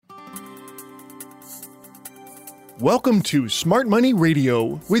Welcome to Smart Money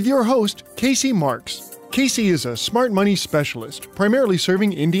Radio with your host, Casey Marks. Casey is a smart money specialist, primarily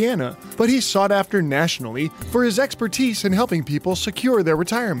serving Indiana, but he's sought after nationally for his expertise in helping people secure their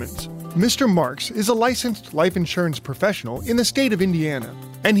retirements. Mr. Marks is a licensed life insurance professional in the state of Indiana,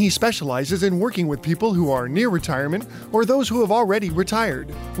 and he specializes in working with people who are near retirement or those who have already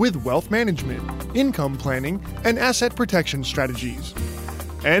retired with wealth management, income planning, and asset protection strategies.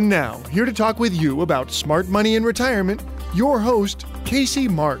 And now, here to talk with you about smart money and retirement, your host, Casey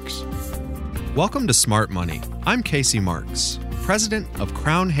Marks. Welcome to Smart Money. I'm Casey Marks, president of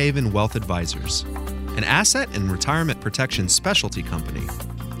Crown Haven Wealth Advisors, an asset and retirement protection specialty company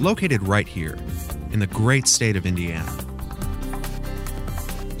located right here in the great state of Indiana.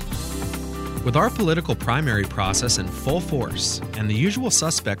 With our political primary process in full force and the usual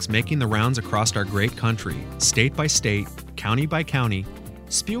suspects making the rounds across our great country, state by state, county by county,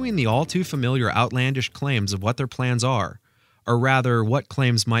 spewing the all-too-familiar outlandish claims of what their plans are, or rather, what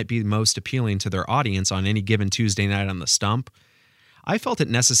claims might be most appealing to their audience on any given Tuesday night on the stump, I felt it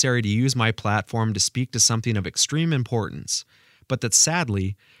necessary to use my platform to speak to something of extreme importance, but that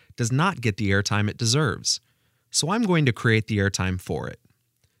sadly does not get the airtime it deserves. So I'm going to create the airtime for it.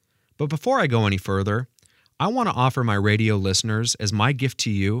 But before I go any further, I want to offer my radio listeners, as my gift to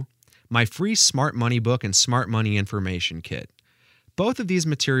you, my free Smart Money book and Smart Money information kit. Both of these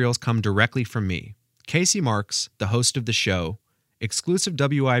materials come directly from me, Casey Marks, the host of the show, exclusive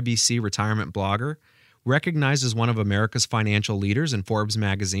WIBC retirement blogger, recognized as one of America's financial leaders in Forbes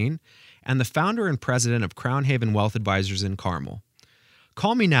magazine, and the founder and president of Crown Haven Wealth Advisors in Carmel.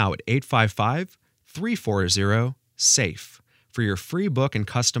 Call me now at 855-340-SAFE for your free book and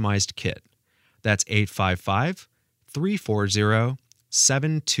customized kit. That's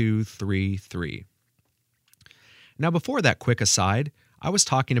 855-340-7233. Now, before that quick aside, I was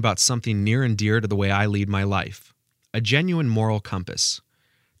talking about something near and dear to the way I lead my life, a genuine moral compass,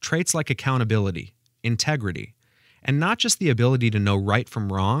 traits like accountability, integrity, and not just the ability to know right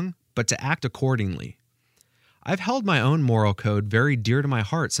from wrong, but to act accordingly. I've held my own moral code very dear to my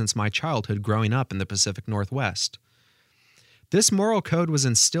heart since my childhood growing up in the Pacific Northwest. This moral code was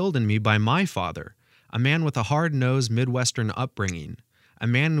instilled in me by my father, a man with a hard-nosed Midwestern upbringing, a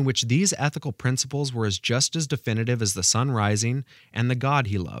man in which these ethical principles were just as definitive as the sun rising and the God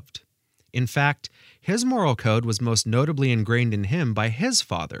he loved. In fact, his moral code was most notably ingrained in him by his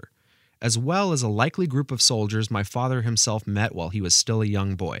father, as well as a likely group of soldiers my father himself met while he was still a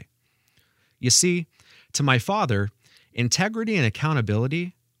young boy. You see, to my father, integrity and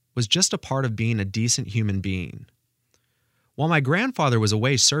accountability was just a part of being a decent human being. While my grandfather was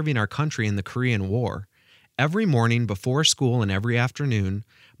away serving our country in the Korean War, every morning before school and every afternoon,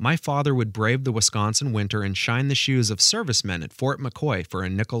 my father would brave the Wisconsin winter and shine the shoes of servicemen at Fort McCoy for a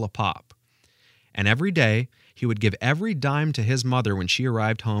nickel a pop. And every day, he would give every dime to his mother when she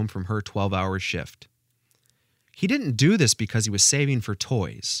arrived home from her 12-hour shift. He didn't do this because he was saving for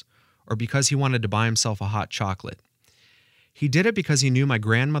toys or because he wanted to buy himself a hot chocolate. He did it because he knew my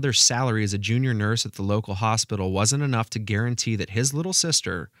grandmother's salary as a junior nurse at the local hospital wasn't enough to guarantee that his little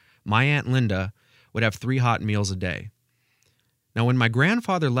sister, my Aunt Linda, would have 3 hot meals a day. Now, when my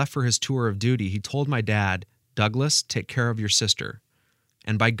grandfather left for his tour of duty, he told my dad, "Douglas, take care of your sister."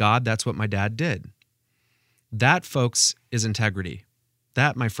 And by God, that's what my dad did. That, folks, is integrity.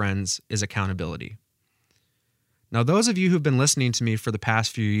 That, my friends, is accountability. Now, those of you who've been listening to me for the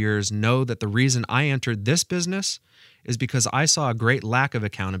past few years know that the reason I entered this business is because I saw a great lack of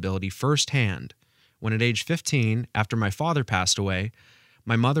accountability firsthand when at age 15, after my father passed away,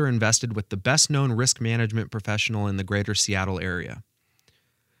 my mother invested with the best-known risk management professional in the greater Seattle area.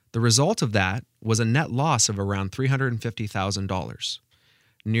 The result of that was a net loss of around $350,000,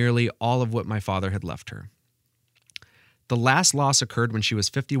 nearly all of what my father had left her. The last loss occurred when she was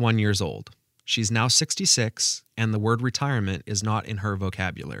 51 years old. She's now 66, and the word retirement is not in her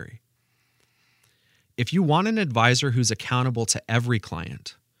vocabulary. If you want an advisor who's accountable to every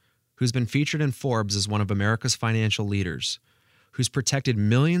client, who's been featured in Forbes as one of America's financial leaders, who's protected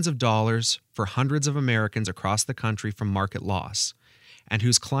millions of dollars for hundreds of Americans across the country from market loss, and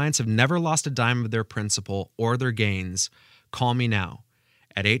whose clients have never lost a dime of their principal or their gains, call me now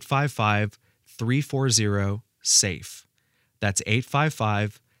at 855-340-SAFE. That's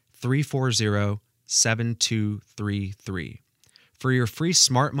 855-340-7233 for your free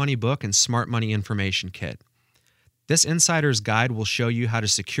Smart Money book and Smart Money information kit. This insider's guide will show you how to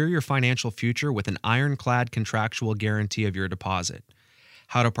secure your financial future with an ironclad contractual guarantee of your deposit,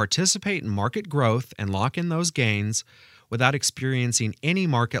 how to participate in market growth and lock in those gains without experiencing any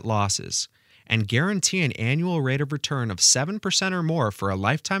market losses, and guarantee an annual rate of return of 7% or more for a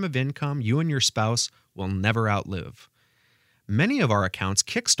lifetime of income you and your spouse will never outlive. Many of our accounts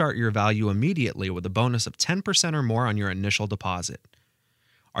kickstart your value immediately with a bonus of 10% or more on your initial deposit.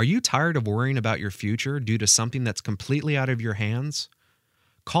 Are you tired of worrying about your future due to something that's completely out of your hands?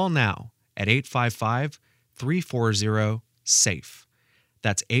 Call now at 855-340-SAFE.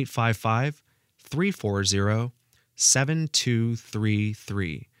 That's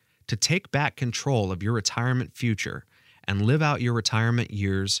 855-340-7233 to take back control of your retirement future and live out your retirement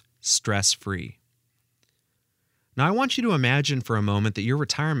years stress-free. Now, I want you to imagine for a moment that your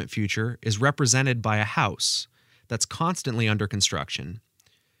retirement future is represented by a house that's constantly under construction.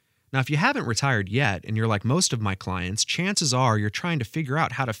 Now, if you haven't retired yet and you're like most of my clients, chances are you're trying to figure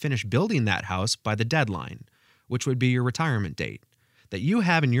out how to finish building that house by the deadline, which would be your retirement date, that you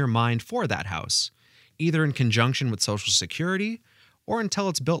have in your mind for that house, either in conjunction with Social Security or until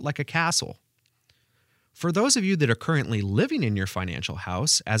it's built like a castle. For those of you that are currently living in your financial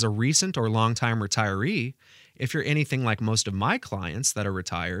house as a recent or longtime retiree, if you're anything like most of my clients that are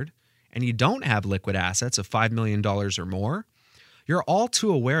retired and you don't have liquid assets of $5 million or more, you're all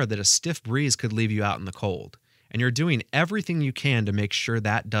too aware that a stiff breeze could leave you out in the cold, and you're doing everything you can to make sure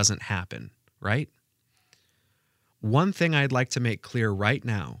that doesn't happen, right? One thing I'd like to make clear right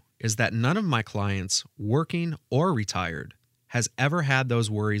now is that none of my clients, working or retired, has ever had those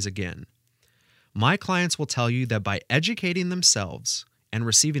worries again. My clients will tell you that by educating themselves and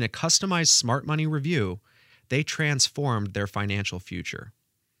receiving a customized smart money review, they transformed their financial future.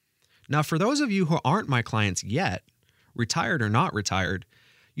 Now, for those of you who aren't my clients yet, retired or not retired,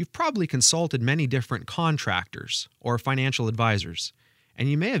 you've probably consulted many different contractors or financial advisors, and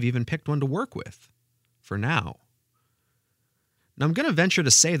you may have even picked one to work with, for now. Now, I'm going to venture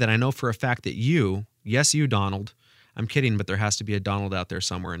to say that I know for a fact that you, yes, you, Donald, I'm kidding, but there has to be a Donald out there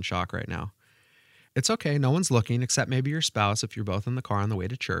somewhere in shock right now. It's okay, no one's looking except maybe your spouse if you're both in the car on the way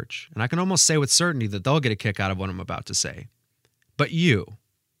to church, and I can almost say with certainty that they'll get a kick out of what I'm about to say. But you,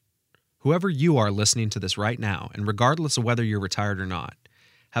 whoever you are listening to this right now, and regardless of whether you're retired or not,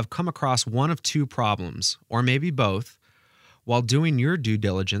 have come across one of two problems, or maybe both, while doing your due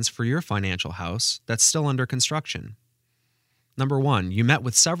diligence for your financial house that's still under construction. Number one, you met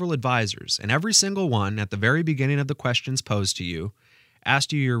with several advisors, and every single one, at the very beginning of the questions posed to you,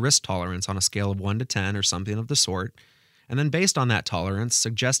 asked you your risk tolerance on a scale of 1 to 10 or something of the sort, and then based on that tolerance,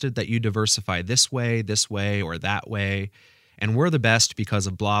 suggested that you diversify this way, or that way, and we're the best because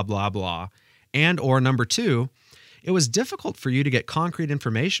of blah, blah, blah. And or number two, it was difficult for you to get concrete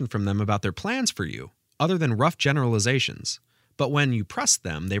information from them about their plans for you, other than rough generalizations. But when you pressed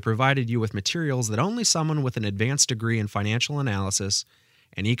them, they provided you with materials that only someone with an advanced degree in financial analysis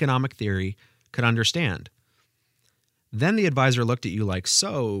and economic theory could understand. Then the advisor looked at you like,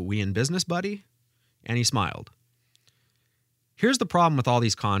 "So, we in business, buddy?" And he smiled. Here's the problem with all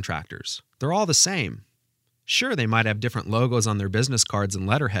these contractors. They're all the same. Sure, they might have different logos on their business cards and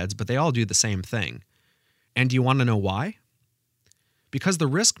letterheads, but they all do the same thing. And do you want to know why? Because the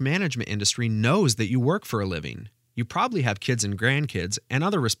risk management industry knows that you work for a living. You probably have kids and grandkids and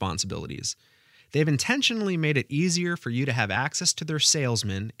other responsibilities. They've intentionally made it easier for you to have access to their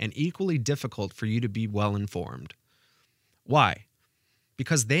salesmen and equally difficult for you to be well informed. Why?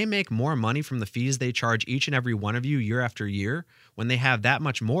 Because they make more money from the fees they charge each and every one of you year after year when they have that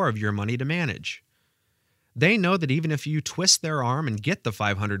much more of your money to manage. They know that even if you twist their arm and get the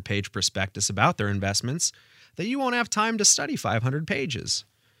 500-page prospectus about their investments, that you won't have time to study 500 pages.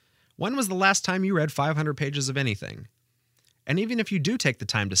 When was the last time you read 500 pages of anything? And even if you do take the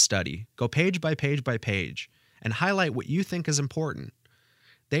time to study, go page by page by page and highlight what you think is important.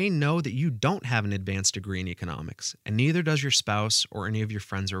 They know that you don't have an advanced degree in economics, and neither does your spouse or any of your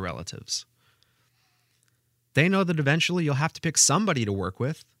friends or relatives. They know that eventually you'll have to pick somebody to work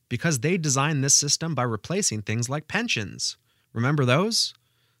with because they designed this system by replacing things like pensions. Remember those?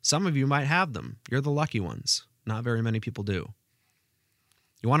 Some of you might have them. You're the lucky ones. Not very many people do.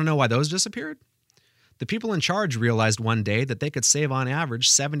 You want to know why those disappeared? The people in charge realized one day that they could save on average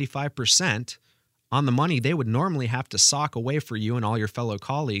 75% on the money they would normally have to sock away for you and all your fellow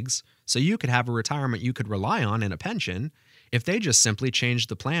colleagues so you could have a retirement you could rely on and a pension if they just simply changed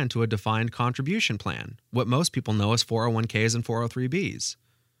the plan to a defined contribution plan, what most people know as 401ks and 403bs.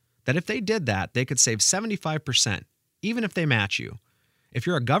 That if they did that, they could save 75%, even if they match you. If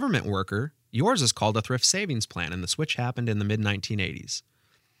you're a government worker, yours is called a thrift savings plan, and the switch happened in the mid-1980s.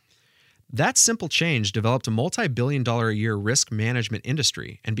 That simple change developed a multi-billion-dollar-a-year risk management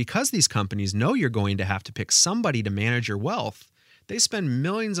industry, and because these companies know you're going to have to pick somebody to manage your wealth, they spend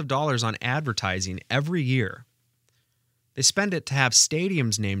millions of dollars on advertising every year. They spend it to have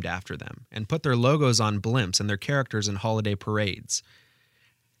stadiums named after them and put their logos on blimps and their characters in holiday parades.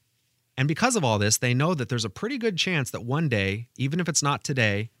 And because of all this, they know that there's a pretty good chance that one day, even if it's not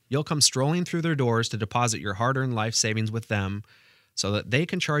today, you'll come strolling through their doors to deposit your hard-earned life savings with them so that they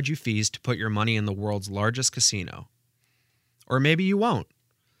can charge you fees to put your money in the world's largest casino. Or maybe you won't,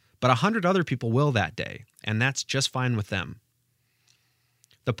 but 100 other people will that day, and that's just fine with them.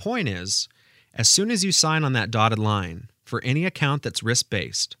 The point is, as soon as you sign on that dotted line for any account that's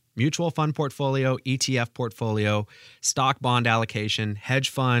risk-based, mutual fund portfolio, ETF portfolio, stock bond allocation, hedge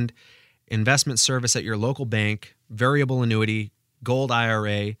fund, investment service at your local bank, variable annuity, gold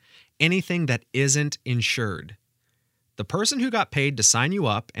IRA, anything that isn't insured, the person who got paid to sign you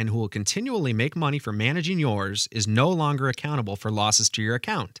up and who will continually make money for managing yours is no longer accountable for losses to your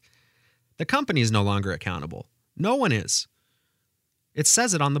account. The company is no longer accountable. No one is. It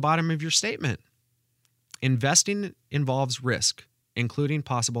says it on the bottom of your statement. Investing involves risk, including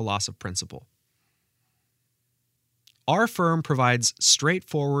possible loss of principal. Our firm provides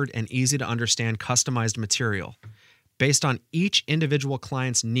straightforward and easy to understand customized material based on each individual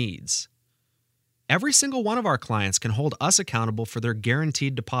client's needs. Every single one of our clients can hold us accountable for their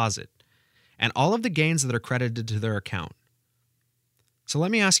guaranteed deposit and all of the gains that are credited to their account. So let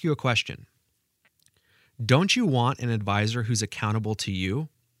me ask you a question. Don't you want an advisor who's accountable to you?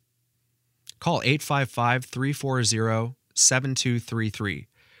 Call 855-340-7233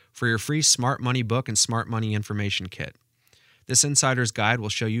 for your free Smart Money book and Smart Money information kit. This insider's guide will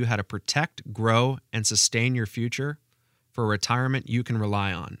show you how to protect, grow, and sustain your future for retirement you can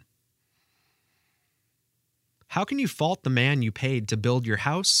rely on. How can you fault the man you paid to build your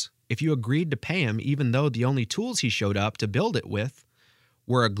house if you agreed to pay him even though the only tools he showed up to build it with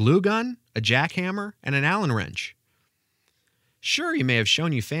were a glue gun, a jackhammer, and an Allen wrench? Sure, he may have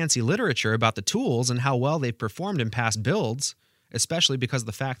shown you fancy literature about the tools and how well they've performed in past builds, especially because of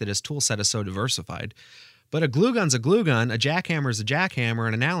the fact that his tool set is so diversified. But a glue gun's a glue gun, a jackhammer is a jackhammer,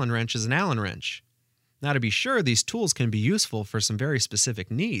 and an Allen wrench is an Allen wrench. Now, to be sure, these tools can be useful for some very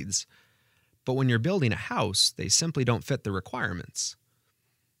specific needs, but when you're building a house, they simply don't fit the requirements.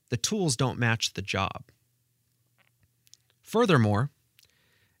 The tools don't match the job. Furthermore,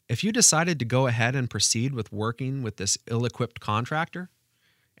 if you decided to go ahead and proceed with working with this ill-equipped contractor,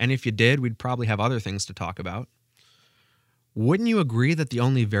 and if you did, we'd probably have other things to talk about, wouldn't you agree that the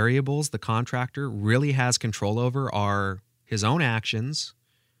only variables the contractor really has control over are his own actions,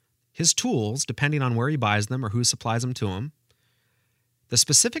 his tools, depending on where he buys them or who supplies them to him, the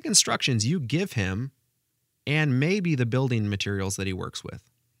specific instructions you give him, and maybe the building materials that he works with?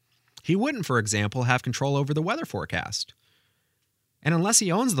 He wouldn't, for example, have control over the weather forecast. And unless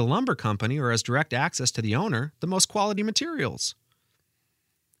he owns the lumber company or has direct access to the owner, the most quality materials.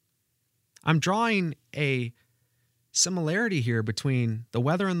 I'm drawing a similarity here between the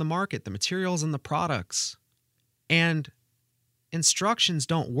weather and the market, the materials and the products. And instructions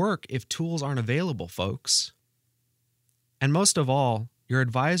don't work if tools aren't available, folks. And most of all, your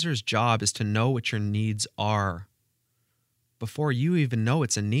advisor's job is to know what your needs are before you even know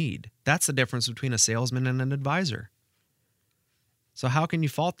it's a need. That's the difference between a salesman and an advisor. So how can you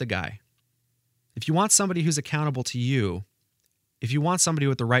fault the guy? If you want somebody who's accountable to you, if you want somebody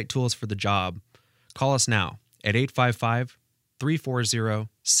with the right tools for the job, call us now at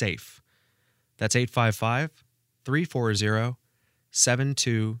 855-340-SAFE. That's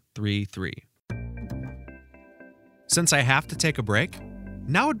 855-340-7233. Since I have to take a break,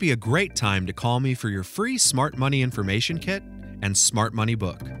 now would be a great time to call me for your free Smart Money information kit and Smart Money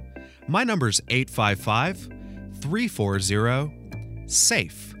book. My number's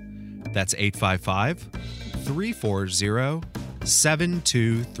 855-340-SAFE. That's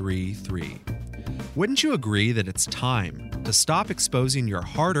 855-340-7233. Wouldn't you agree that it's time to stop exposing your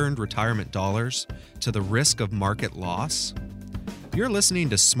hard-earned retirement dollars to the risk of market loss? You're listening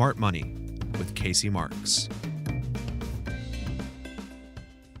to Smart Money with Casey Marks.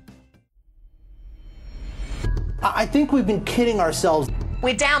 I think we've been kidding ourselves.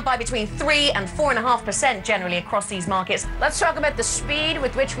 We're down by between 3 and 4.5% generally across these markets. Let's talk about the speed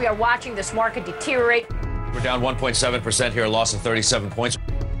with which we are watching this market deteriorate. We're down 1.7% here, a loss of 37 points.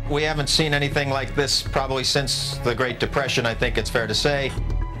 We haven't seen anything like this probably since the Great Depression, I think it's fair to say.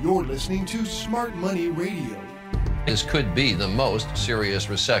 You're listening to Smart Money Radio. This could be the most serious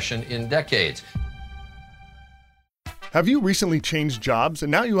recession in decades. Have you recently changed jobs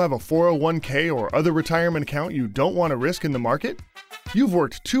and now you have a 401k or other retirement account you don't want to risk in the market? You've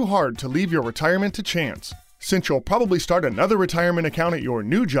worked too hard to leave your retirement to chance. Since you'll probably start another retirement account at your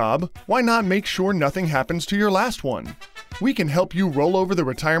new job, why not make sure nothing happens to your last one? We can help you roll over the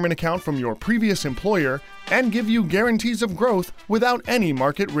retirement account from your previous employer and give you guarantees of growth without any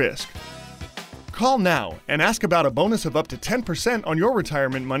market risk. Call now and ask about a bonus of up to 10% on your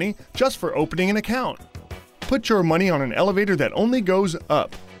retirement money just for opening an account. Put your money on an elevator that only goes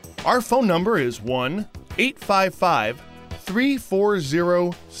up. Our phone number is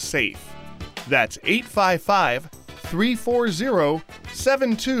 1-855-340-SAFE. That's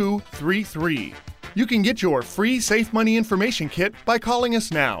 855-340-7233. You can get your free Safe Money Information Kit by calling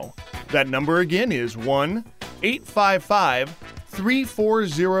us now. That number again is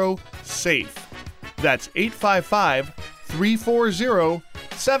 1-855-340-SAFE. That's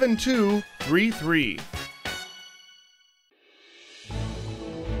 855-340-7233.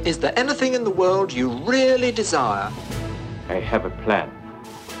 Is there anything in the world you really desire? I have a plan.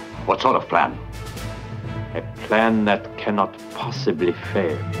 What sort of plan? A plan that cannot possibly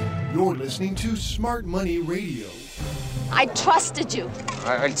fail. You're listening to Smart Money Radio. I trusted you.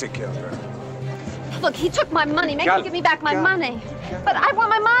 I'll take care of her. Look, he took my money. Make him give me back my money. But I want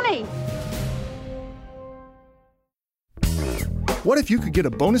my money. What if you could get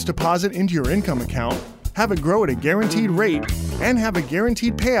a bonus deposit into your income account, have it grow at a guaranteed rate, and have a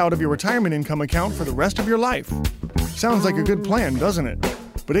guaranteed payout of your retirement income account for the rest of your life? Sounds like a good plan, doesn't it?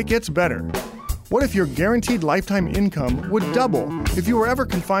 But it gets better. What if your guaranteed lifetime income would double if you were ever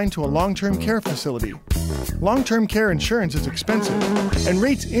confined to a long-term care facility? Long-term care insurance is expensive, and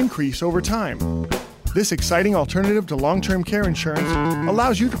rates increase over time. This exciting alternative to long-term care insurance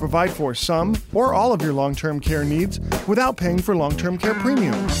allows you to provide for some or all of your long-term care needs without paying for long-term care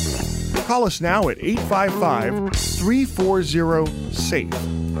premiums. Call us now at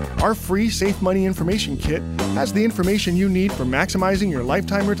 855-340-SAFE. Our free Safe Money Information Kit has the information you need for maximizing your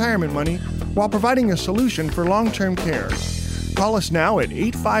lifetime retirement money while providing a solution for long-term care. Call us now at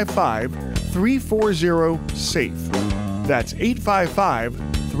 855-340-SAFE. That's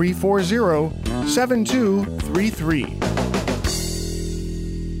 855-340-7233.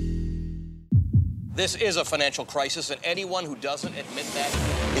 This is a financial crisis, and anyone who doesn't admit that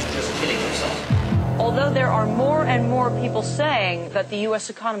is just kidding himself. Although there are more and more people saying that the U.S.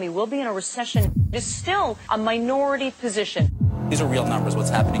 economy will be in a recession, it is still a minority position. These are real numbers, what's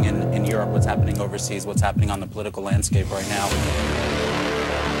happening in Europe, what's happening overseas, what's happening on the political landscape right now.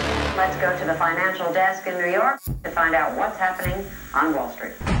 Let's go to the financial desk in New York to find out what's happening on Wall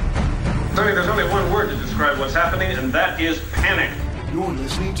Street. Tony, there's only one word to describe what's happening, and that is panic. You're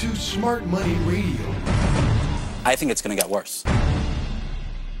listening to Smart Money Radio. I think it's going to get worse.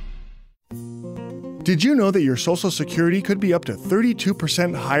 Did you know that your Social Security could be up to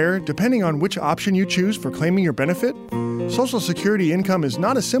 32% higher depending on which option you choose for claiming your benefit? Social Security income is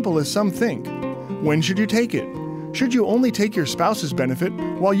not as simple as some think. When should you take it? Should you only take your spouse's benefit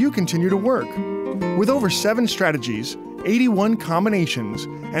while you continue to work? With over 7 strategies, 81 combinations,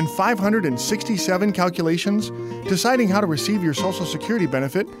 and 567 calculations, deciding how to receive your Social Security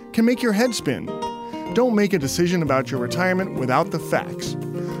benefit can make your head spin. Don't make a decision about your retirement without the facts.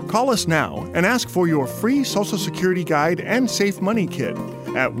 Call us now and ask for your free Social Security Guide and Safe Money Kit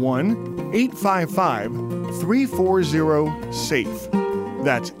at 1-855-340-SAFE.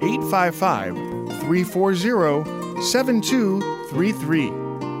 That's 855-340-7233.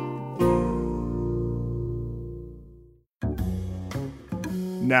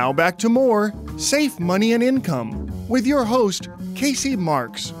 Now back to more Safe Money and Income with your host, Casey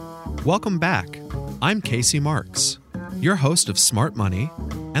Marks. Welcome back. I'm Casey Marks, your host of Smart Money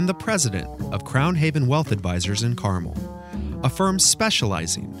and the president of Crown Haven Wealth Advisors in Carmel, a firm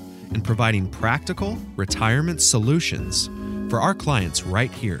specializing in providing practical retirement solutions for our clients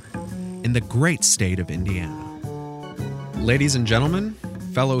right here in the great state of Indiana. Ladies and gentlemen,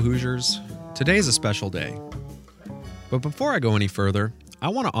 fellow Hoosiers, today's a special day. But before I go any further, I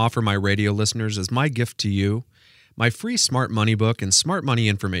want to offer my radio listeners as my gift to you my free Smart Money book and Smart Money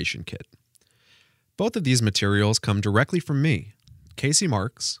Information Kit. Both of these materials come directly from me, Casey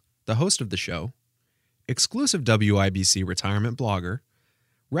Marks, the host of the show, exclusive WIBC retirement blogger,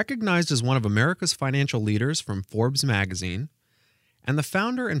 recognized as one of America's financial leaders from Forbes magazine, and the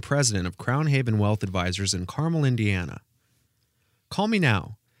founder and president of Crown Haven Wealth Advisors in Carmel, Indiana. Call me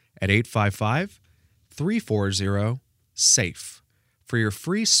now at 855-340-SAFE for your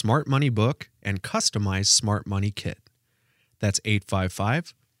free Smart Money book and customized Smart Money Kit. That's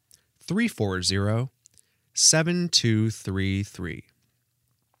 855-340-7233.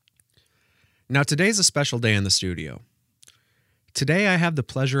 Now, today's a special day in the studio. Today, I have the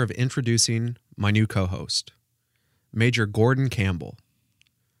pleasure of introducing my new co-host, Major Gordon Campbell.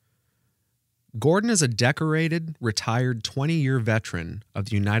 Gordon is a decorated, retired 20-year veteran of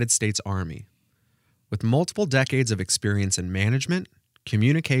the United States Army, with multiple decades of experience in management,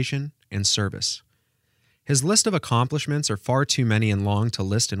 communication, and service. His list of accomplishments are far too many and long to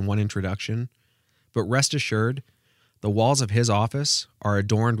list in one introduction, but rest assured, the walls of his office are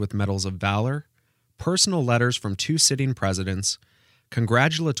adorned with medals of valor, personal letters from 2 sitting presidents,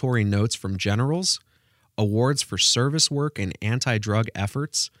 congratulatory notes from generals, awards for service work and anti-drug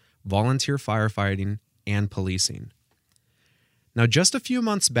efforts, volunteer firefighting, and policing. Now, just a few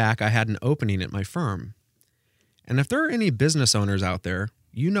months back, I had an opening at my firm. And if there are any business owners out there,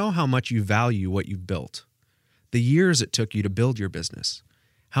 you know how much you value what you've built, the years it took you to build your business,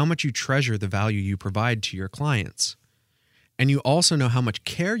 how much you treasure the value you provide to your clients. And you also know how much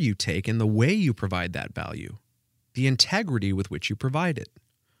care you take in the way you provide that value, the integrity with which you provide it.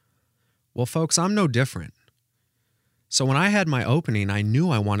 Well, folks, I'm no different. So when I had my opening, I knew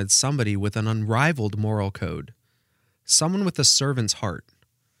I wanted somebody with an unrivaled moral code, someone with a servant's heart,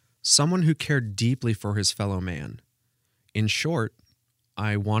 someone who cared deeply for his fellow man. In short,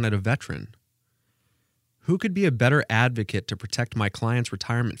 I wanted a veteran. Who could be a better advocate to protect my client's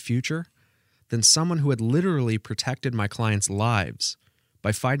retirement future than someone who had literally protected my clients' lives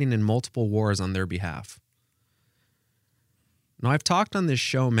by fighting in multiple wars on their behalf? Now, I've talked on this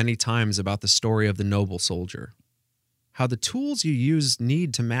show many times about the story of the noble soldier, how the tools you use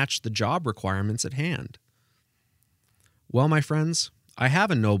need to match the job requirements at hand. Well, my friends, I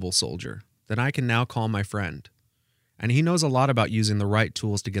have a noble soldier that I can now call my friend, and he knows a lot about using the right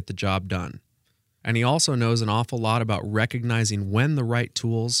tools to get the job done. And he also knows an awful lot about recognizing when the right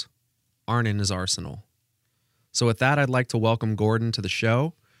tools aren't in his arsenal. So with that, I'd like to welcome Gordon to the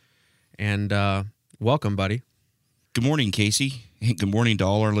show. And welcome, buddy. Good morning, Casey. And good morning to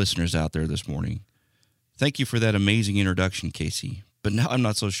all our listeners out there this morning. Thank you for that amazing introduction, Casey. But now I'm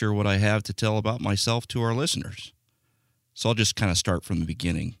not so sure what I have to tell about myself to our listeners. So I'll just kind of start from the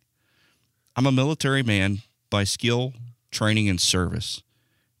beginning. I'm a military man by skill, training, and service.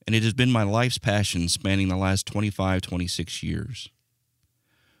 And it has been my life's passion spanning the last 26 years.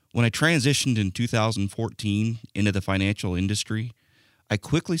 When I transitioned in 2014 into the financial industry, I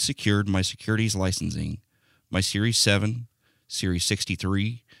quickly secured my securities licensing, my Series 7, Series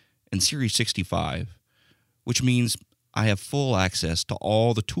 63, and Series 65, which means I have full access to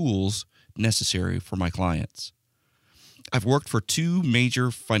all the tools necessary for my clients. I've worked for 2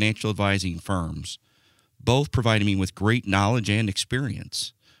 major financial advising firms, both providing me with great knowledge and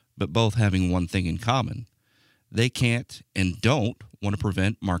experience, but both having one thing in common. They can't and don't want to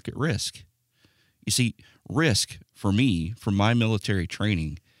prevent market risk. You see, risk, for me, from my military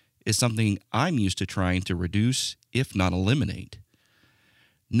training, is something I'm used to trying to reduce, if not eliminate.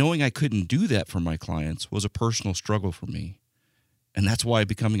 Knowing I couldn't do that for my clients was a personal struggle for me. And that's why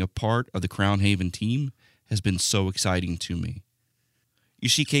becoming a part of the Crown Haven team has been so exciting to me. You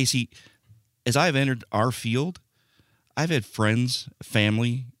see, Casey, as I've entered our field, I've had friends,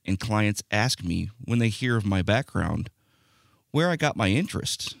 family, and clients ask me when they hear of my background, where I got my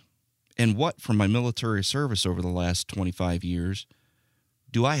interest, and what from my military service over the last 25 years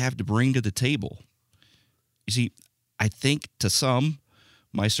do I have to bring to the table. You see, I think to some,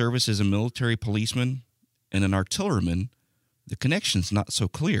 my service as a military policeman and an artilleryman, the connection's not so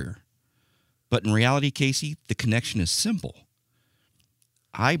clear. But in reality, Casey, the connection is simple.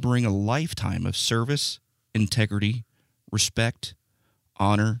 I bring a lifetime of service, integrity, respect,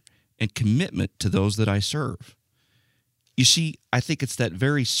 honor, and commitment to those that I serve. You see, I think it's that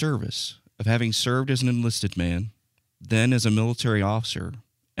very service of having served as an enlisted man, then as a military officer,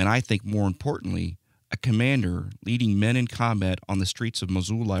 and I think more importantly, a commander leading men in combat on the streets of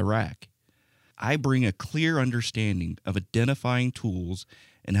Mosul, Iraq. I bring a clear understanding of identifying tools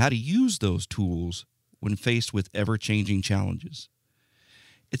and how to use those tools when faced with ever-changing challenges.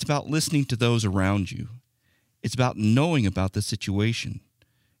 It's about listening to those around you. It's about knowing about the situation.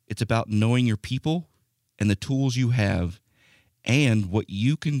 It's about knowing your people and the tools you have and what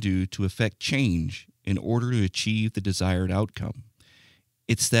you can do to affect change in order to achieve the desired outcome.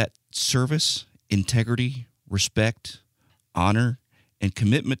 It's that service, integrity, respect, honor, and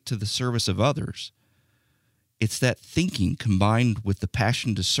commitment to the service of others. It's that thinking combined with the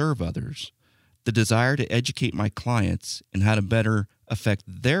passion to serve others, the desire to educate my clients in how to better affect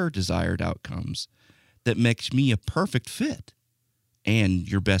their desired outcomes that makes me a perfect fit and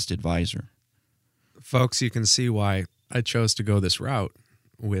your best advisor. Folks, you can see why I chose to go this route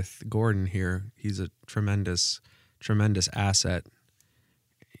with Gordon here. He's a tremendous, tremendous asset.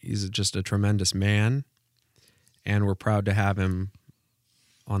 He's just a tremendous man, and we're proud to have him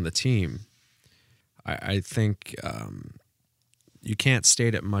on the team. I think you can't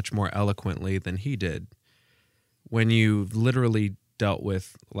state it much more eloquently than he did. When you literally dealt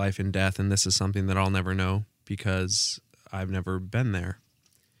with life and death, and this is something that I'll never know because I've never been there.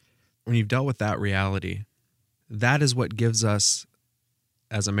 When you've dealt with that reality, that is what gives us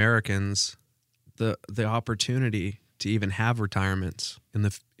as Americans the opportunity to even have retirements in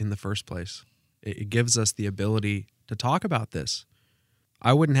the first place. It gives us the ability to talk about this.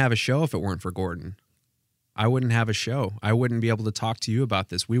 I wouldn't have a show if it weren't for Gordon. I wouldn't have a show. I wouldn't be able to talk to you about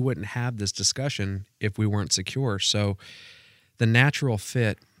this. We wouldn't have this discussion if we weren't secure. So the natural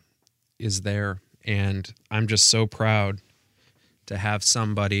fit is there, and I'm just so proud to have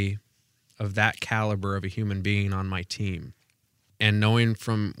somebody of that caliber of a human being on my team. And knowing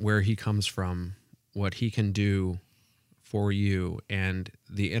from where he comes from, what he can do for you, and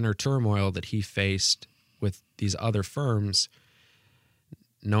the inner turmoil that he faced with these other firms,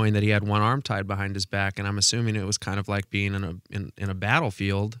 knowing that he had one arm tied behind his back, and I'm assuming it was kind of like being in a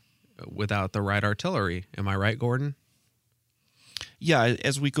battlefield without the right artillery. Am I right, Gordon? Yeah,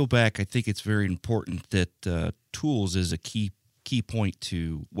 as we go back, I think it's very important that tools is a key point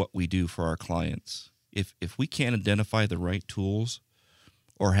to what we do for our clients. If we can't identify the right tools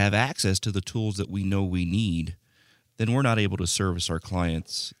or have access to the tools that we know we need, then we're not able to service our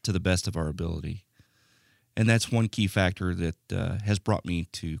clients to the best of our ability. And that's one key factor that has brought me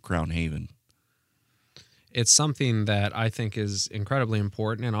to Crown Haven. It's something that I think is incredibly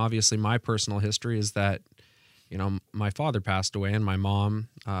important. And obviously my personal history is that, my father passed away, and my mom,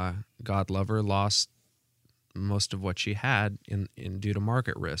 God love her, lost most of what she had in due to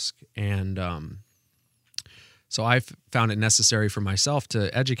market risk. And so I found it necessary for myself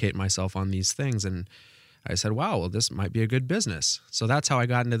to educate myself on these things. And I said, wow, well, this might be a good business. So that's how I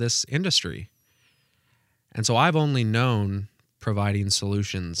got into this industry. And so I've only known providing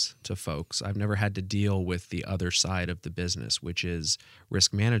solutions to folks. I've never had to deal with the other side of the business, which is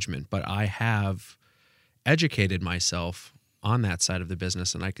risk management. But I have educated myself on that side of the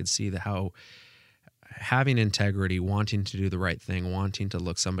business, and I could see how having integrity, wanting to do the right thing, wanting to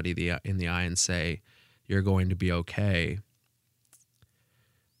look somebody in the eye and say, you're going to be okay,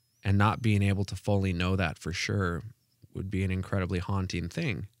 and not being able to fully know that for sure would be an incredibly haunting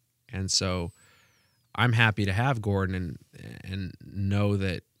thing. And so I'm happy to have Gordon and know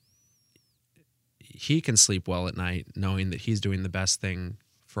that he can sleep well at night knowing that he's doing the best thing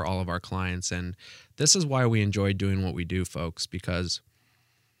for all of our clients. And this is why we enjoy doing what we do, folks, because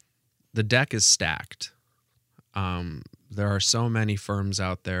the deck is stacked. There are so many firms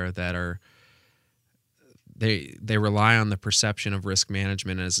out there that they rely on the perception of risk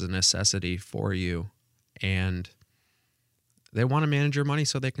management as a necessity for you, and they want to manage your money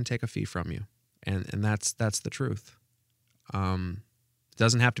so they can take a fee from you. And that's the truth. It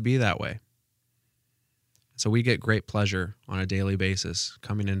doesn't have to be that way. So we get great pleasure on a daily basis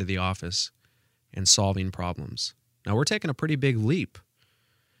coming into the office and solving problems. Now we're taking a pretty big leap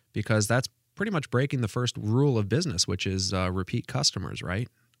because that's pretty much breaking the first rule of business, which is repeat customers, right?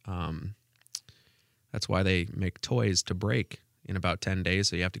 That's why they make toys to break in about 10 days,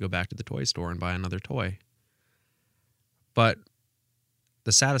 so you have to go back to the toy store and buy another toy. But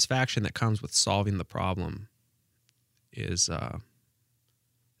the satisfaction that comes with solving the problem is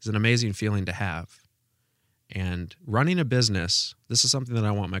an amazing feeling to have. And running a business, this is something that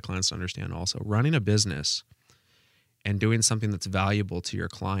I want my clients to understand also. Running a business and doing something that's valuable to your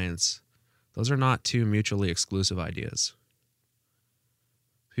clients, those are not two mutually exclusive ideas.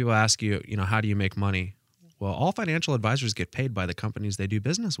 People ask you, how do you make money? Well, all financial advisors get paid by the companies they do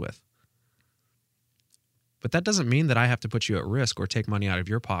business with. But that doesn't mean that I have to put you at risk or take money out of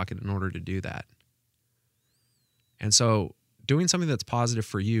your pocket in order to do that. And so doing something that's positive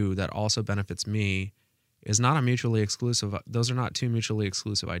for you that also benefits me is not a mutually exclusive, those are not two mutually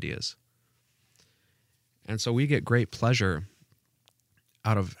exclusive ideas. And so we get great pleasure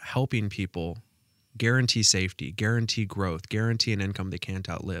out of helping people guarantee safety, guarantee growth, guarantee an income they can't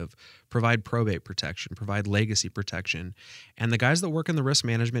outlive, provide probate protection, provide legacy protection. And the guys that work in the risk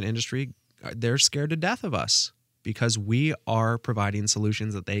management industry, they're scared to death of us because we are providing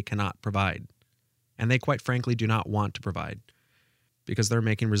solutions that they cannot provide. And they quite frankly do not want to provide because they're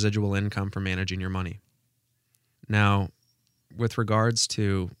making residual income from managing your money. Now, with regards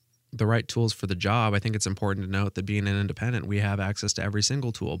to the right tools for the job, I think it's important to note that being an independent, we have access to every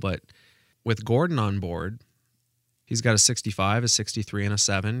single tool. But with Gordon on board, he's got a 65, a 63, and a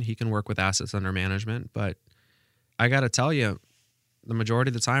 7. He can work with assets under management. But I got to tell you, the majority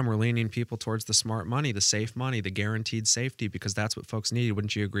of the time we're leaning people towards the smart money, the safe money, the guaranteed safety, because that's what folks need.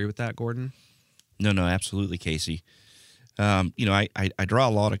 Wouldn't you agree with that, Gordon? No, absolutely, Casey. I draw a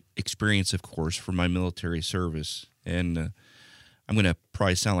lot of experience, of course, from my military service. And I'm going to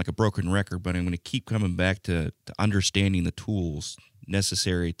probably sound like a broken record, but I'm going to keep coming back to understanding the tools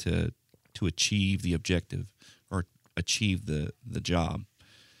necessary to achieve the objective or achieve the job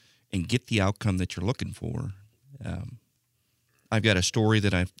and get the outcome that you're looking for. I've got a story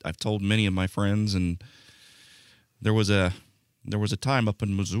that I've told many of my friends, and there was a time up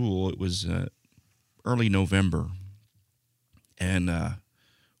in Mosul. It was early November, and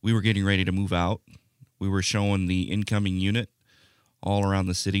we were getting ready to move out. We were showing the incoming unit all around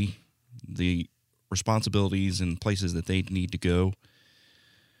the city the responsibilities and places that they need to go.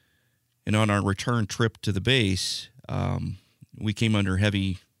 And on our return trip to the base, we came under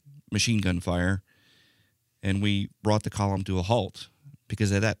heavy machine gun fire, and we brought the column to a halt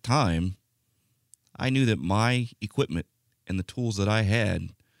because at that time, I knew that my equipment and the tools that I had,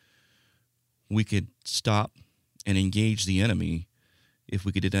 we could stop and engage the enemy if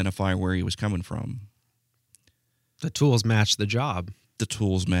we could identify where he was coming from. The tools match the job. The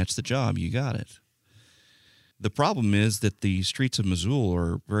tools match the job. You got it. The problem is that the streets of Mosul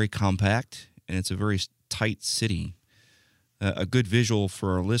are very compact, and it's a very tight city. A good visual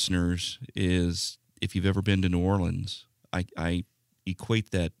for our listeners is if you've ever been to New Orleans. I equate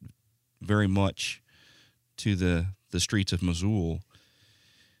that very much to the streets of Mosul.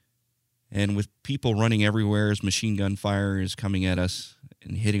 And with people running everywhere as machine gun fire is coming at us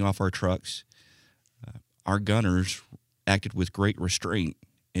and hitting off our trucks, our gunners acted with great restraint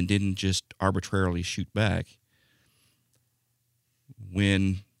and didn't just arbitrarily shoot back.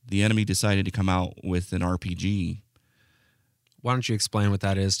 When the enemy decided to come out with an RPG. Why don't you explain what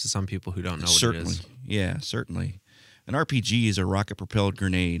that is to some people who don't know what it is? Yeah, certainly. An RPG is a rocket-propelled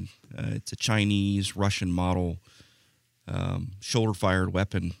grenade. It's a Chinese, Russian model shoulder-fired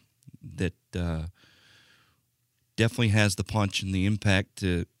weapon that definitely has the punch and the impact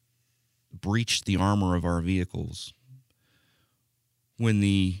to breach the armor of our vehicles. When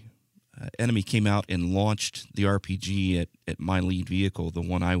the enemy came out and launched the RPG at my lead vehicle, the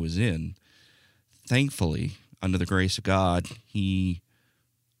one I was in, thankfully, under the grace of God, he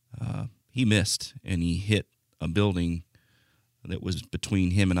missed, and he hit a building that was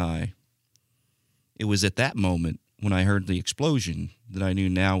between him and I. It was at that moment when I heard the explosion that I knew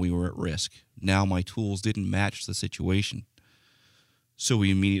now we were at risk. Now my tools didn't match the situation. So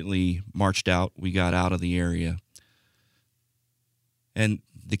we immediately marched out. We got out of the area. And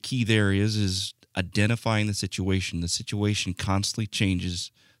the key there is identifying the situation. The situation constantly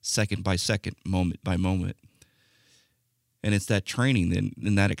changes second by second, moment by moment. And it's that training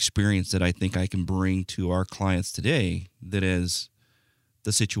and that experience that I think I can bring to our clients today, that as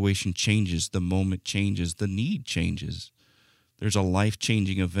the situation changes, the moment changes, the need changes. There's a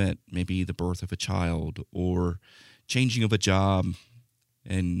life-changing event, maybe the birth of a child or changing of a job,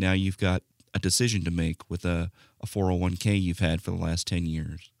 and now you've got a decision to make with a 401k you've had for the last 10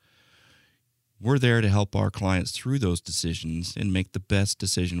 years. We're there to help our clients through those decisions and make the best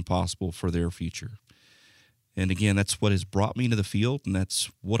decision possible for their future. And again, that's what has brought me to the field, and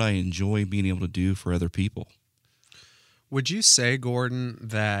that's what I enjoy being able to do for other people. Would you say, Gordon,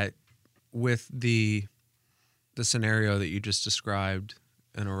 that with the scenario that you just described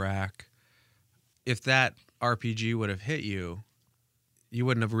in Iraq, if that RPG would have hit you, you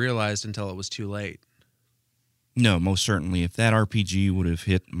wouldn't have realized until it was too late? No, most certainly. If that RPG would have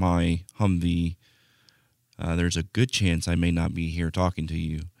hit my Humvee, there's a good chance I may not be here talking to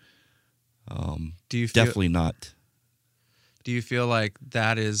you. Definitely not. Do you feel like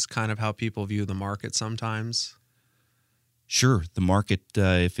that is kind of how people view the market sometimes? Sure. The market,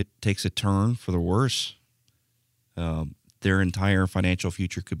 if it takes a turn for the worse, their entire financial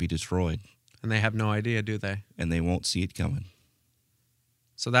future could be destroyed. And they have no idea, do they? And they won't see it coming.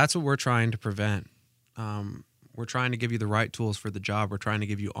 So that's what we're trying to prevent. We're trying to give you the right tools for the job. We're trying to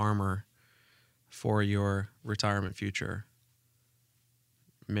give you armor for your retirement future.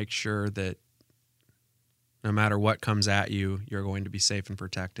 Make sure that no matter what comes at you, you're going to be safe and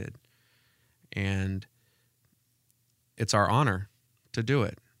protected. And it's our honor to do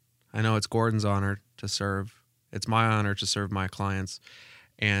it. I know it's Gordon's honor to serve. It's my honor to serve my clients.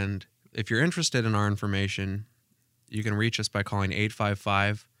 And if you're interested in our information, you can reach us by calling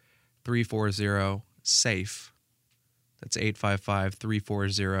 855-340-SAFE. That's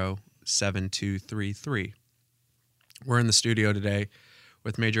 855-340-7233. We're in the studio today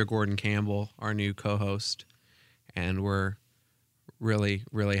with Major Gordon Campbell, our new co-host, and we're really,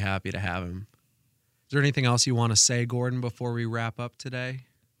 really happy to have him. Is there anything else you want to say, Gordon, before we wrap up today?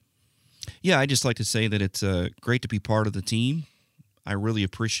 Yeah, I'd just like to say that it's great to be part of the team. I really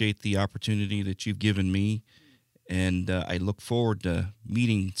appreciate the opportunity that you've given me, and I look forward to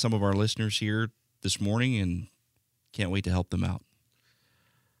meeting some of our listeners here this morning and can't wait to help them out.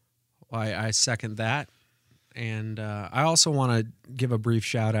 Well, I second that. And I also want to give a brief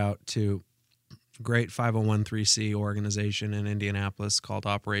shout out to a great 501(c) organization in Indianapolis called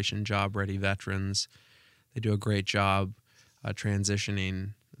Operation Job Ready Veterans. They do a great job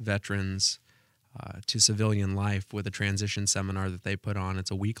transitioning veterans to civilian life with a transition seminar that they put on.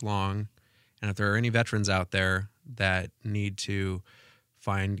 It's a week long. And if there are any veterans out there that need to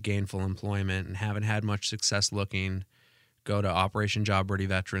find gainful employment and haven't had much success looking, go to Operation Job Ready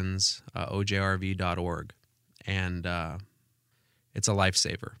Veterans, ojrv.org. And it's a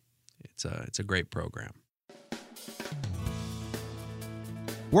lifesaver. It's a great program.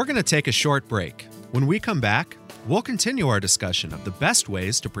 We're going to take a short break. When we come back, we'll continue our discussion of the best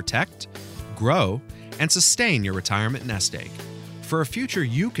ways to protect, grow, and sustain your retirement nest egg for a future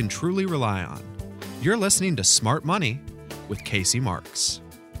you can truly rely on. You're listening to Smart Money with Casey Marks.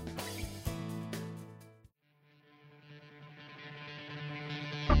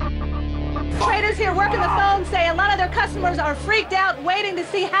 Traders here working the phone say a lot of their customers are freaked out waiting to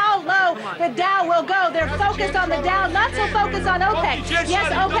see how low the Dow will go. They're focused on the Dow, not so focused on OPEC.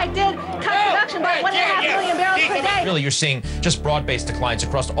 Yes, OPEC did cut production by 1.5 million barrels per day. Really, you're seeing just broad-based declines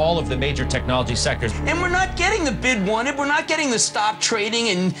across all of the major technology sectors. And we're not getting the bid wanted. We're not getting the stop trading,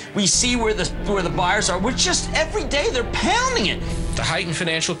 and we see where the buyers are. We're just, every day, they're pounding it. The heightened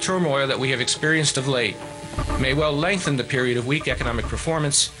financial turmoil that we have experienced of late may well lengthen the period of weak economic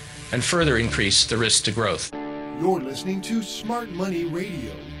performance and further increase the risk to growth. You're listening to Smart Money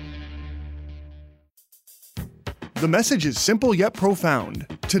Radio. The message is simple yet profound.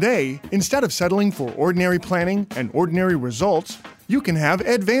 Today, instead of settling for ordinary planning and ordinary results, you can have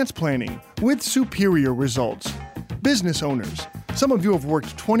advanced planning with superior results. Business owners, some of you have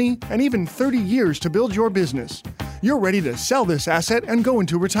worked 20 and even 30 years to build your business. You're ready to sell this asset and go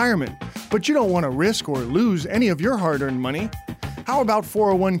into retirement, but you don't want to risk or lose any of your hard-earned money. How about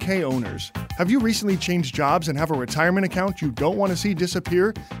 401k owners? Have you recently changed jobs and have a retirement account you don't want to see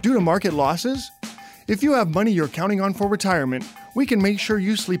disappear due to market losses? If you have money you're counting on for retirement, we can make sure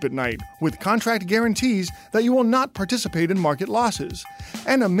you sleep at night with contract guarantees that you will not participate in market losses,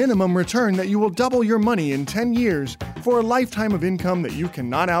 and a minimum return that you will double your money in 10 years for a lifetime of income that you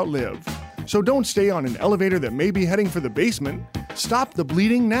cannot outlive. So don't stay on an elevator that may be heading for the basement. Stop the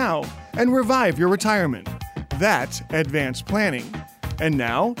bleeding now and revive your retirement. That's advanced planning. And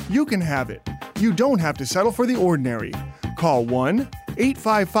now you can have it. You don't have to settle for the ordinary. Call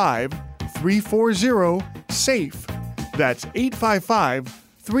 1-855-340-SAFE. That's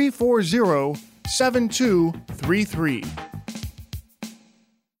 855-340-7233.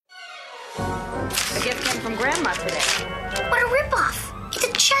 A gift came from Grandma today. What a ripoff. It's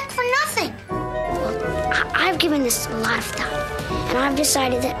a check for nothing. Well, I've given this a lot of thought, and I've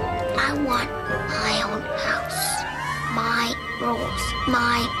decided that I want my own house. My rules.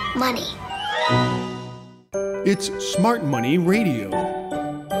 My money. It's Smart Money Radio.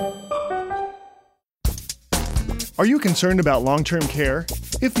 Are you concerned about long-term care?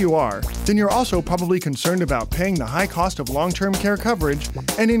 If you are, then you're also probably concerned about paying the high cost of long-term care coverage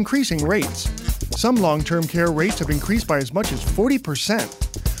and increasing rates. Some long-term care rates have increased by as much as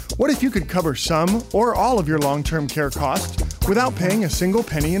 40%. What if you could cover some or all of your long-term care costs without paying a single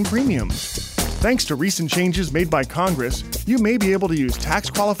penny in premiums? Thanks to recent changes made by Congress, you may be able to use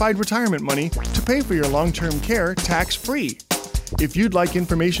tax-qualified retirement money to pay for your long-term care tax-free. If you'd like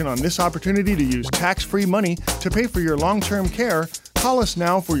information on this opportunity to use tax-free money to pay for your long-term care, call us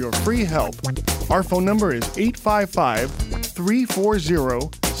now for your free help. Our phone number is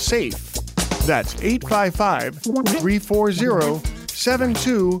 855-340-SAFE. That's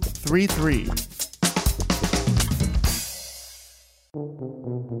 855-340-7233.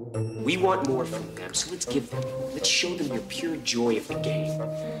 We want more from them, so let's give them. Let's show them your pure joy of the game.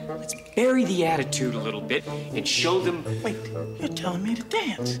 Let's bury the attitude a little bit and show them... Wait, you're telling me to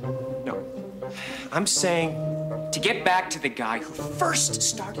dance? No. I'm saying to get back to the guy who first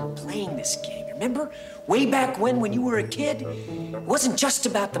started playing this game. Remember? Way back when you were a kid? It wasn't just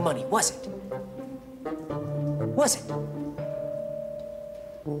about the money, was it? Was it?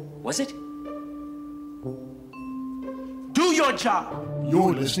 Was it? Do your job.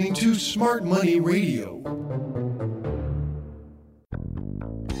 You're listening to Smart Money Radio.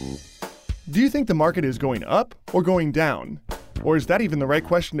 Do you think the market is going up or going down? Or is that even the right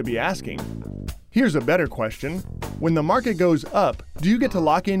question to be asking? Here's a better question. When the market goes up, do you get to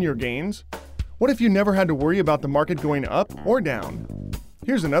lock in your gains? What if you never had to worry about the market going up or down?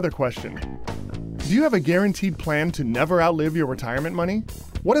 Here's another question. Do you have a guaranteed plan to never outlive your retirement money?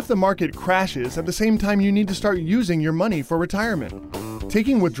 What if the market crashes at the same time you need to start using your money for retirement?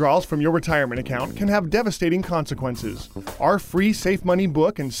 Taking withdrawals from your retirement account can have devastating consequences. Our free Safe Money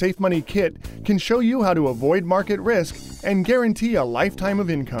book and Safe Money kit can show you how to avoid market risk and guarantee a lifetime of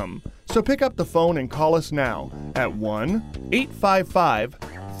income. So pick up the phone and call us now at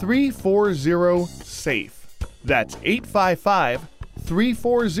 1-855-340-SAFE. That's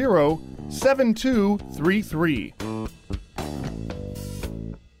 855-340-7233.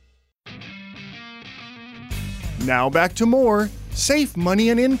 Now back to more Safe Money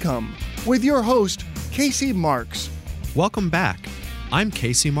and Income with your host, Casey Marks. Welcome back. I'm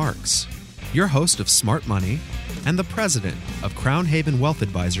Casey Marks, your host of Smart Money and the president of Crown Haven Wealth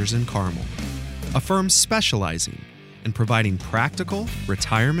Advisors in Carmel, a firm specializing in providing practical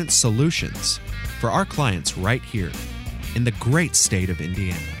retirement solutions for our clients right here in the great state of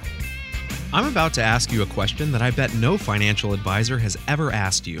Indiana. I'm about to ask you a question that I bet no financial advisor has ever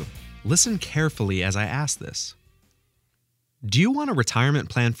asked you. Listen carefully as I ask this. Do you want a retirement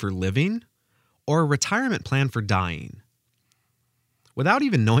plan for living or a retirement plan for dying? Without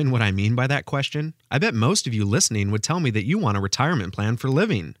even knowing what I mean by that question, I bet most of you listening would tell me that you want a retirement plan for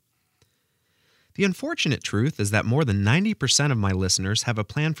living. The unfortunate truth is that more than 90% of my listeners have a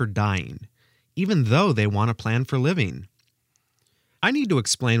plan for dying, even though they want a plan for living. I need to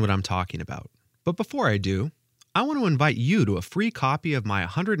explain what I'm talking about, but before I do, I want to invite you to a free copy of my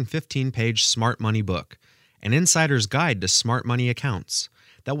 115-page Smart Money book, an insider's guide to smart money accounts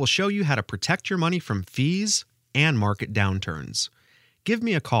that will show you how to protect your money from fees and market downturns. Give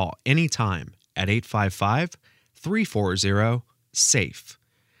me a call anytime at 855-340-SAFE.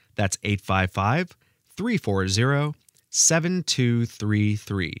 That's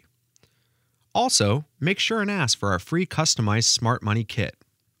 855-340-7233. Also, make sure and ask for our free customized Smart Money kit.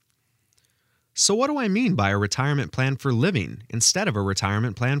 So what do I mean by a retirement plan for living instead of a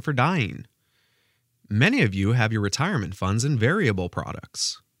retirement plan for dying? Many of you have your retirement funds in variable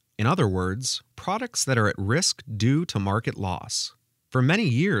products. In other words, products that are at risk due to market loss. For many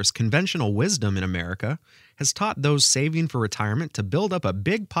years, conventional wisdom in America has taught those saving for retirement to build up a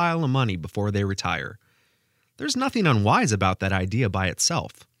big pile of money before they retire. There's nothing unwise about that idea by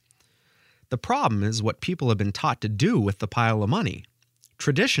itself. The problem is what people have been taught to do with the pile of money.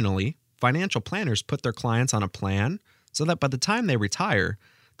 Traditionally, financial planners put their clients on a plan so that by the time they retire,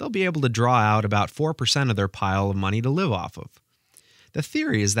 they'll be able to draw out about 4% of their pile of money to live off of. The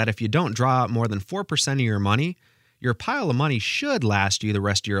theory is that if you don't draw out more than 4% of your money, your pile of money should last you the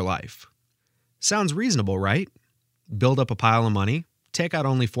rest of your life. Sounds reasonable, right? Build up a pile of money, take out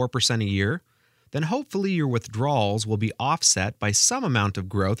only 4% a year, then hopefully your withdrawals will be offset by some amount of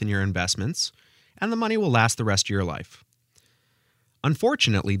growth in your investments, and the money will last the rest of your life.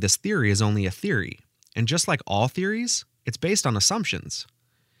 Unfortunately, this theory is only a theory, and just like all theories, it's based on assumptions.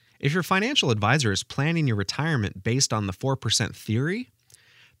 If your financial advisor is planning your retirement based on the 4% theory,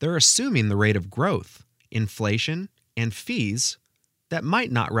 they're assuming the rate of growth, inflation, and fees that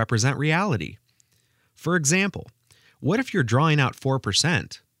might not represent reality. For example, what if you're drawing out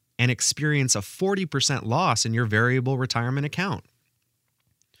 4% and experience a 40% loss in your variable retirement account?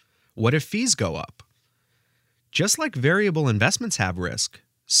 What if fees go up? Just like variable investments have risk,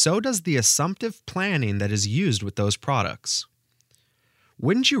 so does the assumptive planning that is used with those products.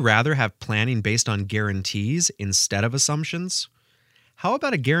 Wouldn't you rather have planning based on guarantees instead of assumptions? How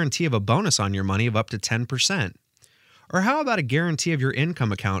about a guarantee of a bonus on your money of up to 10%? Or how about a guarantee of your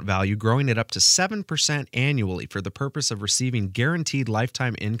income account value growing it up to 7% annually for the purpose of receiving guaranteed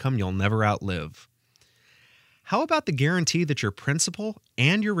lifetime income you'll never outlive? How about the guarantee that your principal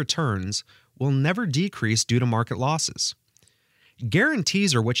and your returns will never decrease due to market losses?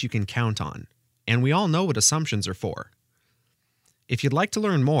 Guarantees are what you can count on, and we all know what assumptions are for. If you'd like to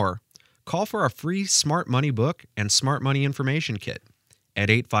learn more, call for our free Smart Money book and Smart Money information kit at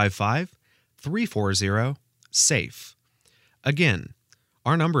 855-340-SAFE. Again,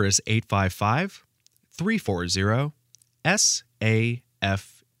 our number is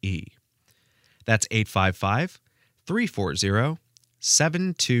 855-340-SAFE. That's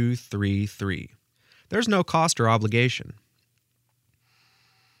 855-340-7233. There's no cost or obligation.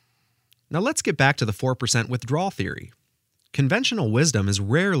 Now let's get back to the 4% withdrawal theory. Conventional wisdom is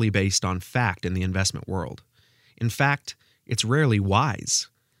rarely based on fact in the investment world. In fact, it's rarely wise.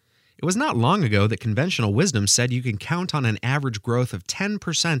 It was not long ago that conventional wisdom said you can count on an average growth of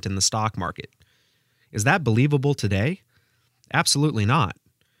 10% in the stock market. Is that believable today? Absolutely not.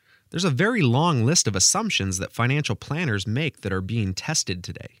 There's a very long list of assumptions that financial planners make that are being tested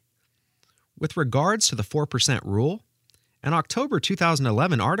today. With regards to the 4% rule, an October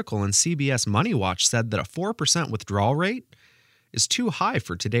 2011 article in CBS Money Watch said that a 4% withdrawal rate is too high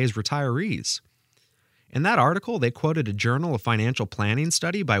for today's retirees. In that article, they quoted a Journal of Financial Planning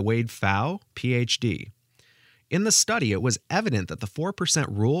study by Wade Pfau, PhD. In the study, it was evident that the 4%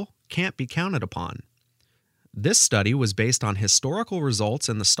 rule can't be counted upon. This study was based on historical results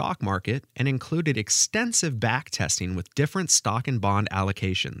in the stock market and included extensive backtesting with different stock and bond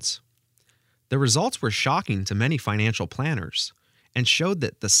allocations. The results were shocking to many financial planners and showed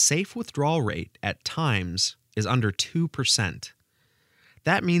that the safe withdrawal rate at times is under 2%.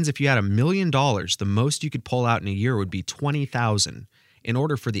 That means if you had $1 million, the most you could pull out in a year would be $20,000 in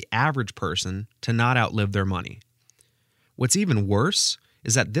order for the average person to not outlive their money. What's even worse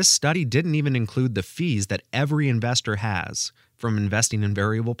is that this study didn't even include the fees that every investor has from investing in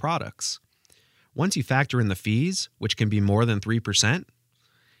variable products. Once you factor in the fees, which can be more than 3%,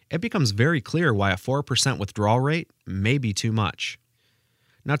 it becomes very clear why a 4% withdrawal rate may be too much.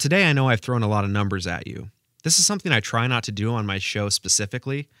 Now today I know I've thrown a lot of numbers at you. This is something I try not to do on my show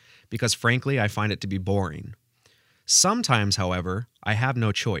specifically because frankly I find it to be boring. Sometimes, however, I have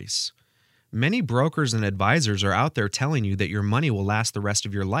no choice. Many brokers and advisors are out there telling you that your money will last the rest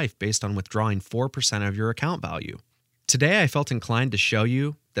of your life based on withdrawing 4% of your account value. Today, I felt inclined to show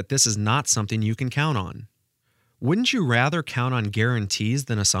you that this is not something you can count on. Wouldn't you rather count on guarantees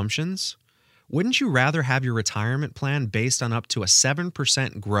than assumptions? Wouldn't you rather have your retirement plan based on up to a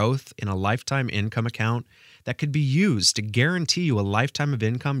 7% growth in a lifetime income account that could be used to guarantee you a lifetime of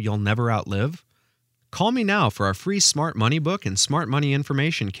income you'll never outlive? Call me now for our free Smart Money book and Smart Money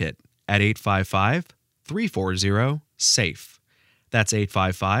information kit at 855-340-SAFE. That's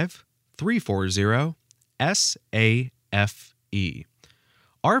 855-340-SAFE.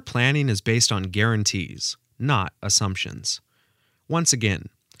 Our planning is based on guarantees, not assumptions. Once again,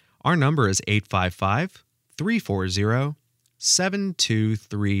 our number is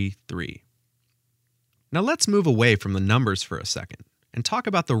 855-340-7233. Now let's move away from the numbers for a second and talk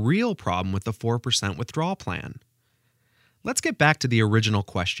about the real problem with the 4% withdrawal plan. Let's get back to the original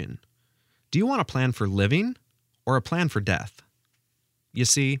question. Do you want a plan for living or a plan for death? You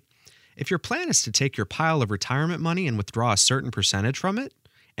see, if your plan is to take your pile of retirement money and withdraw a certain percentage from it,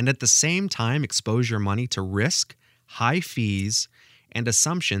 and at the same time expose your money to risk, high fees, and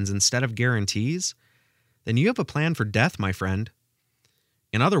assumptions instead of guarantees, then you have a plan for death, my friend.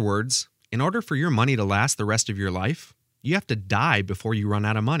 In other words, in order for your money to last the rest of your life, you have to die before you run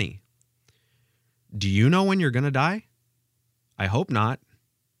out of money. Do you know when you're going to die? I hope not.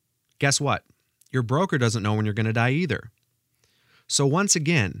 Guess what? Your broker doesn't know when you're going to die either. So once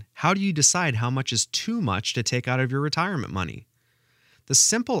again, how do you decide how much is too much to take out of your retirement money? The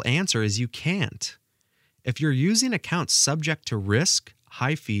simple answer is you can't. If you're using accounts subject to risk,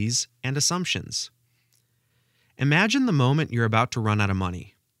 high fees, and assumptions. Imagine the moment you're about to run out of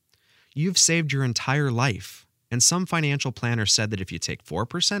money. You've saved your entire life, and some financial planner said that if you take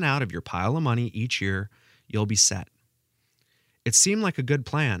 4% out of your pile of money each year, you'll be set. It seemed like a good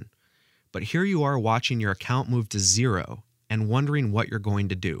plan, but here you are watching your account move to zero and wondering what you're going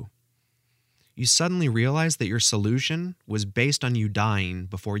to do. You suddenly realize that your solution was based on you dying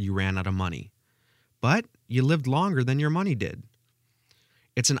before you ran out of money. But you lived longer than your money did.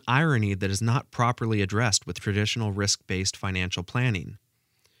 It's an irony that is not properly addressed with traditional risk-based financial planning.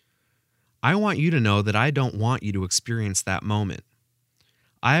 I want you to know that I don't want you to experience that moment.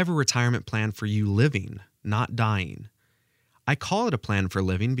 I have a retirement plan for you living, not dying. I call it a plan for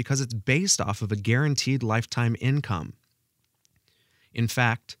living because it's based off of a guaranteed lifetime income. In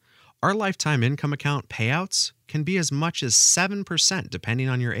fact, our lifetime income account payouts can be as much as 7% depending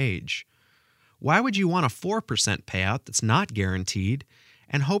on your age. Why would you want a 4% payout that's not guaranteed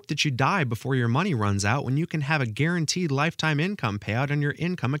and hope that you die before your money runs out when you can have a guaranteed lifetime income payout on your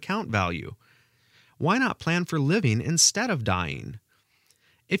income account value? Why not plan for living instead of dying?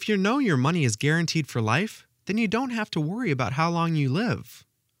 If you know your money is guaranteed for life, then you don't have to worry about how long you live.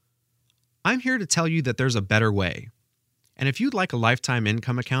 I'm here to tell you that there's a better way. And if you'd like a lifetime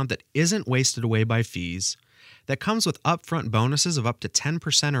income account that isn't wasted away by fees, that comes with upfront bonuses of up to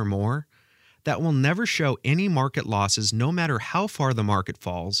 10% or more, that will never show any market losses no matter how far the market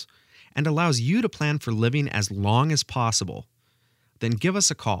falls, and allows you to plan for living as long as possible, then give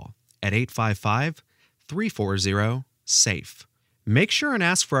us a call at 855-340-SAFE. Make sure and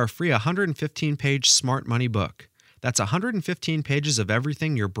ask for our free 115-page Smart Money book. That's 115 pages of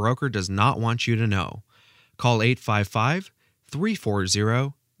everything your broker does not want you to know. Call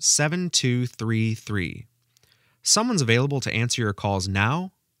 855-340-7233. Someone's available to answer your calls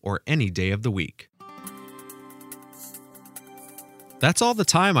now or any day of the week. That's all the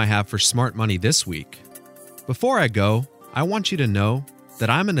time I have for Smart Money this week. Before I go, I want you to know that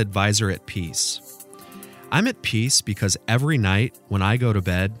I'm an advisor at peace. I'm at peace because every night when I go to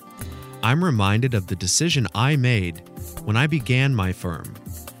bed, I'm reminded of the decision I made when I began my firm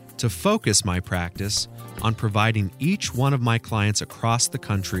to focus my practice on providing each one of my clients across the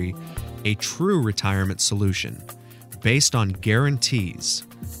country a true retirement solution based on guarantees,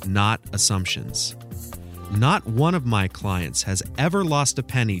 not assumptions. Not one of my clients has ever lost a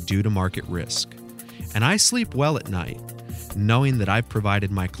penny due to market risk, and I sleep well at night knowing that I've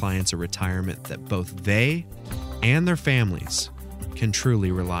provided my clients a retirement that both they and their families can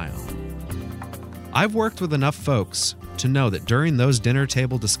truly rely on. I've worked with enough folks to know that during those dinner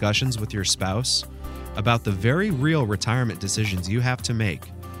table discussions with your spouse about the very real retirement decisions you have to make,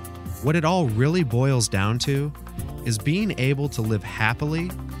 what it all really boils down to is being able to live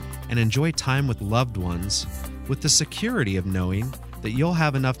happily and enjoy time with loved ones with the security of knowing that you'll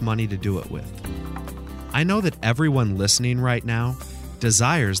have enough money to do it with. I know that everyone listening right now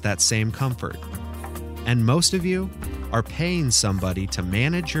desires that same comfort, and most of you are paying somebody to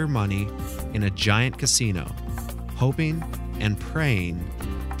manage your money in a giant casino, hoping and praying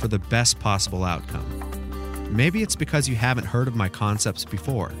for the best possible outcome. Maybe it's because you haven't heard of my concepts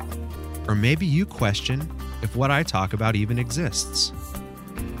before, or maybe you question if what I talk about even exists.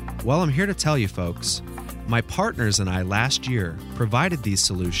 Well, I'm here to tell you folks, my partners and I last year provided these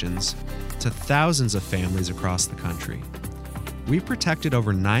solutions to thousands of families across the country. We protected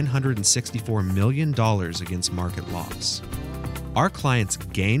over $964 million against market loss. Our clients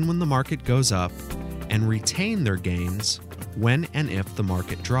gain when the market goes up and retain their gains when and if the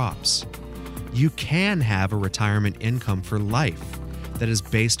market drops. You can have a retirement income for life that is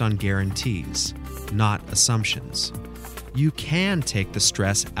based on guarantees, not assumptions. You can take the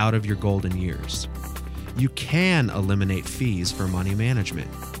stress out of your golden years. You can eliminate fees for money management.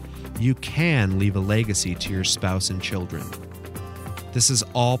 You can leave a legacy to your spouse and children. This is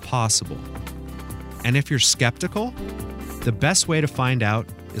all possible. And if you're skeptical, the best way to find out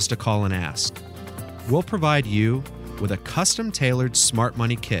is to call and ask. We'll provide you with a custom-tailored smart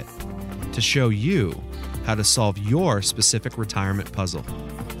money kit to show you how to solve your specific retirement puzzle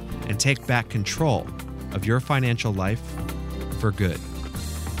and take back control of your financial life for good.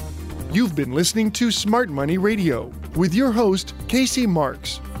 You've been listening to Smart Money Radio with your host, Casey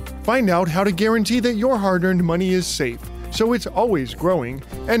Marks. Find out how to guarantee that your hard-earned money is safe, so it's always growing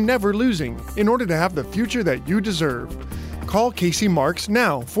and never losing in order to have the future that you deserve. Call Casey Marks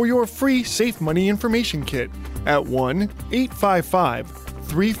now for your free Safe Money Information Kit at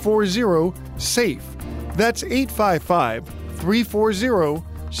 1-855-340-SAFE. That's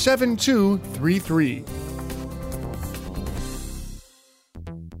 855-340-7233.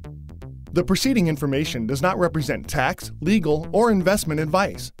 The preceding information does not represent tax, legal, or investment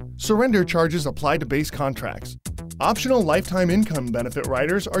advice. Surrender charges apply to base contracts. Optional lifetime income benefit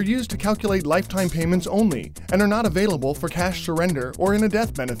riders are used to calculate lifetime payments only and are not available for cash surrender or in a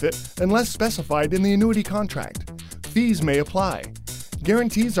death benefit unless specified in the annuity contract. Fees may apply.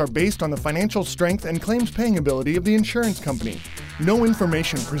 Guarantees are based on the financial strength and claims paying ability of the insurance company. No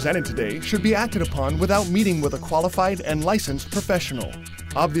information presented today should be acted upon without meeting with a qualified and licensed professional.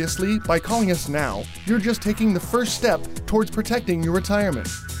 Obviously, by calling us now, you're just taking the first step towards protecting your retirement.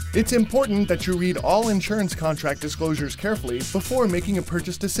 It's important that you read all insurance contract disclosures carefully before making a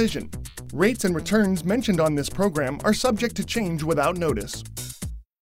purchase decision. Rates and returns mentioned on this program are subject to change without notice.